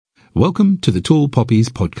Welcome to the Tall Poppies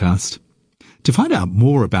podcast. To find out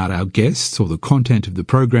more about our guests or the content of the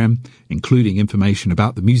program, including information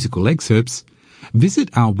about the musical excerpts, visit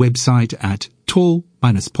our website at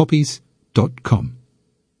tall-poppies.com.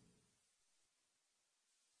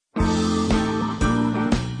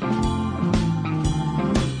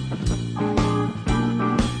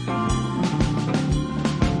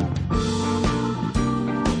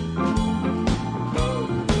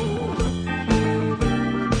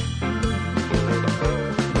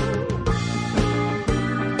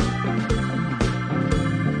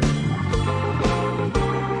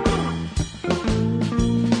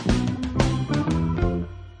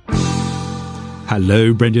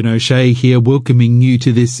 Hello, Brendan O'Shea here, welcoming you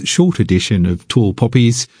to this short edition of Tall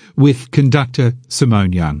Poppies with conductor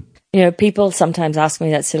Simone Young. You know, people sometimes ask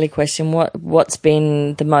me that silly question, what's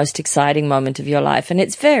been the most exciting moment of your life? And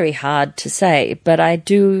it's very hard to say, but I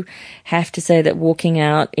do have to say that walking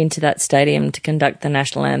out into that stadium to conduct the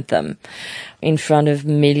national anthem in front of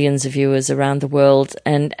millions of viewers around the world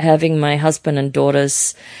and having my husband and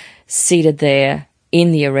daughters seated there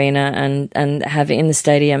in the arena and having in the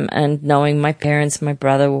stadium and knowing my parents, my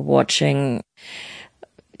brother were watching,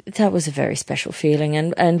 that was a very special feeling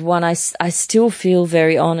and one I still feel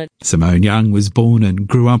very honoured. Simone Young was born and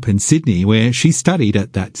grew up in Sydney, where she studied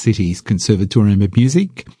at that city's Conservatorium of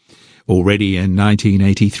Music. Already in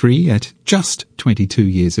 1983, at just 22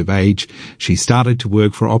 years of age, she started to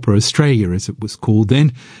work for Opera Australia, as it was called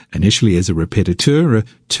then, initially as a répétiteur, a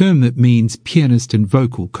term that means pianist and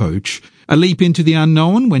vocal coach. A leap into the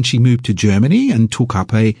unknown when she moved to Germany and took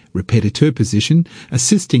up a répétiteur position,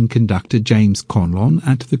 assisting conductor James Conlon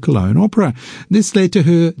at the Cologne Opera. This led to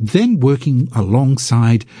her then working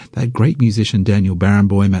alongside that great musician Daniel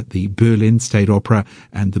Barenboim at the Berlin State Opera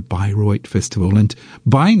and the Bayreuth Festival. And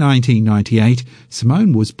by 1998,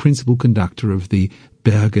 Simone was principal conductor of the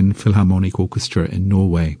Bergen Philharmonic Orchestra in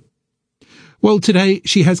Norway. Well, today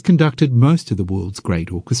she has conducted most of the world's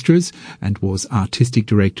great orchestras and was artistic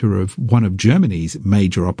director of one of Germany's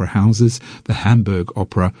major opera houses, the Hamburg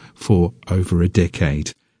Opera, for over a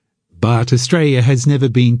decade. But Australia has never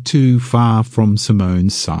been too far from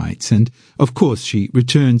Simone's sights, and of course she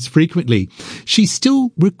returns frequently. She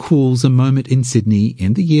still recalls a moment in Sydney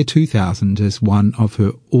in the year 2000 as one of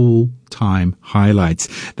her all-time highlights.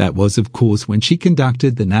 That was, of course, when she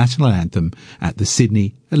conducted the national anthem at the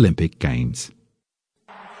Sydney Olympic Games.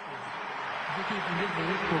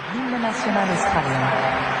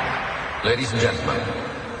 Ladies and gentlemen,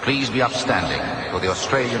 please be upstanding for the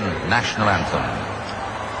Australian national anthem.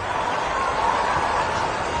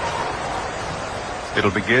 It'll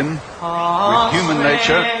begin with Human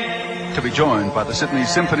Nature, to be joined by the Sydney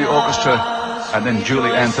Symphony Orchestra and then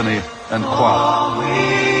Julie Anthony and choir.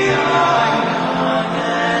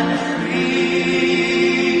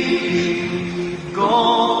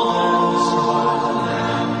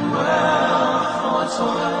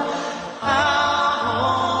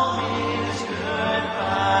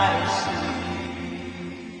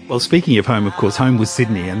 Well, speaking of home, of course, home was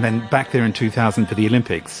Sydney, and then back there in 2000 for the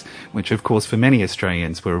Olympics, which, of course, for many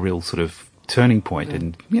Australians were a real sort of turning point.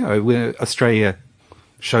 And, you know, where Australia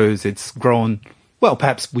shows it's grown, well,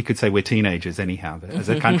 perhaps we could say we're teenagers anyhow, as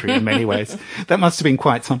a country in many ways. That must have been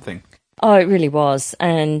quite something. Oh, it really was.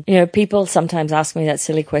 And, you know, people sometimes ask me that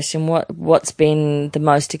silly question, what's been the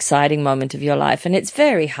most exciting moment of your life? And it's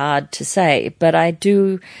very hard to say, but I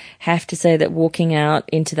do have to say that walking out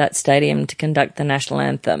into that stadium to conduct the national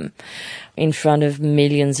anthem in front of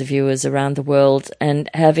millions of viewers around the world and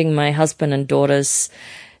having my husband and daughters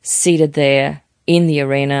seated there in the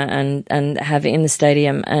arena and having in the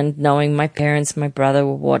stadium and knowing my parents, my brother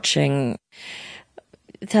were watching,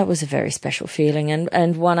 that was a very special feeling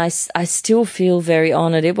and one I still feel very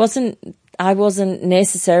honoured. I wasn't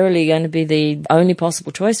necessarily going to be the only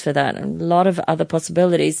possible choice for that. A lot of other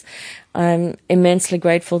possibilities. I'm immensely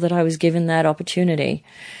grateful that I was given that opportunity.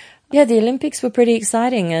 Yeah, the Olympics were pretty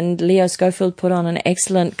exciting and Leo Schofield put on an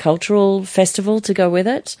excellent cultural festival to go with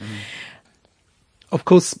it. Of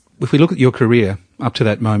course, if we look at your career up to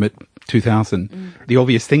that moment, 2000, the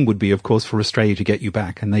obvious thing would be, of course, for Australia to get you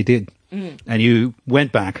back, and they did. And you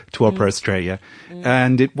went back to Opera Australia,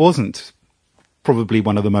 and it wasn't probably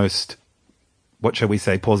one of the most, what shall we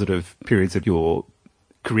say, positive periods of your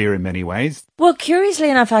career in many ways. Well, curiously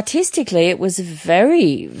enough, artistically, it was a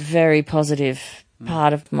very, very positive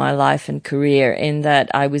part of my life and career in that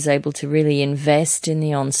I was able to really invest in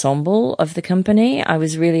the ensemble of the company. I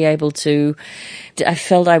was really able to, I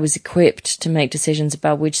felt I was equipped to make decisions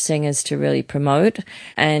about which singers to really promote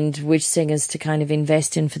and which singers to kind of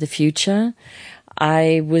invest in for the future.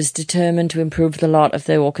 I was determined to improve the lot of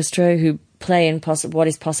the orchestra, who play in what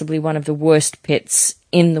is possibly one of the worst pits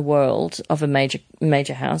in the world of a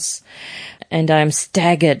major house. And I'm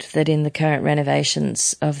staggered that in the current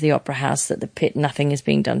renovations of the Opera House that the pit, nothing is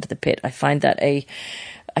being done to the pit. I find that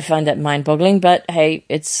mind-boggling, but hey,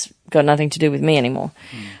 it's got nothing to do with me anymore.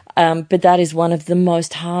 But that is one of the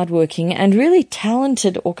most hardworking and really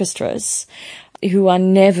talented orchestras who are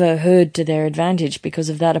never heard to their advantage because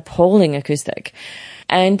of that appalling acoustic.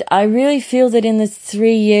 And I really feel that in the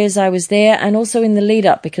 3 years I was there, and also in the lead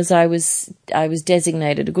up, because I was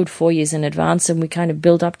designated a good 4 years in advance and we kind of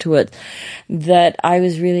built up to it, that I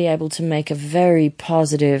was really able to make a very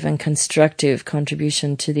positive and constructive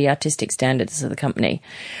contribution to the artistic standards of the company.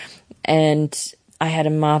 And I had a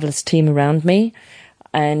marvelous team around me.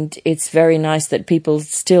 And it's very nice that people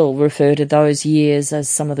still refer to those years as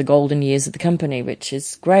some of the golden years of the company, which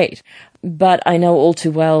is great. But I know all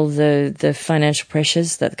too well the financial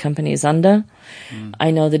pressures that the company is under.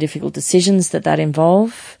 I know the difficult decisions that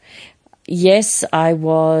involve. Yes, I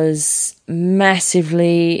was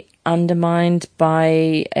massively undermined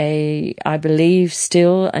by I believe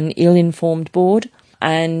still an ill-informed board.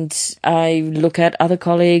 And I look at other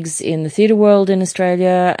colleagues in the theatre world in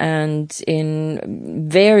Australia and in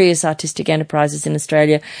various artistic enterprises in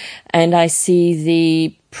Australia, and I see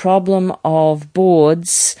the problem of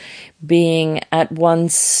boards being at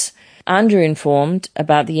once underinformed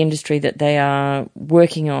about the industry that they are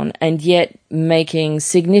working on and yet making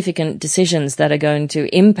significant decisions that are going to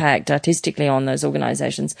impact artistically on those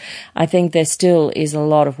organisations. I think there still is a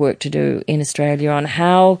lot of work to do in Australia on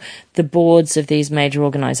how the boards of these major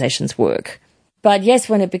organisations work. But yes,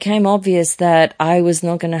 when it became obvious that I was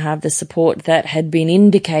not going to have the support that had been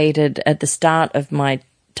indicated at the start of my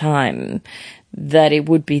time, that it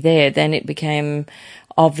would be there, then it became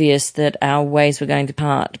obvious that our ways were going to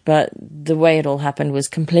part. But the way it all happened was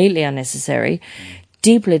completely unnecessary,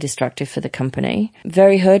 deeply destructive for the company,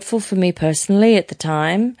 very hurtful for me personally at the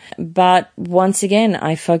time. But once again,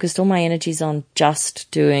 I focused all my energies on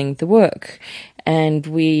just doing the work. And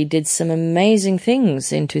we did some amazing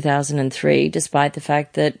things in 2003, despite the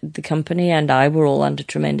fact that the company and I were all under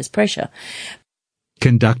tremendous pressure.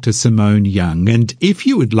 Conductor Simone Young. And if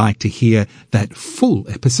you would like to hear that full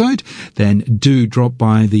episode, then do drop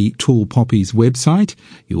by the Tall Poppies website.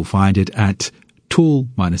 You'll find it at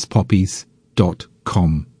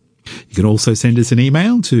tall-poppies.com. You can also send us an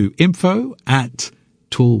email to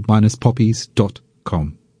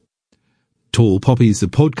info@tall-poppies.com. Tall Poppies, the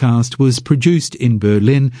podcast, was produced in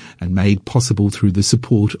Berlin and made possible through the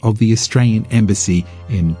support of the Australian Embassy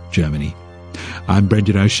in Germany. I'm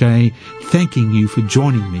Brendan O'Shea, thanking you for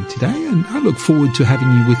joining me today, and I look forward to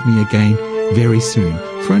having you with me again very soon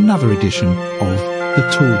for another edition of the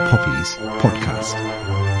Tall Poppies podcast.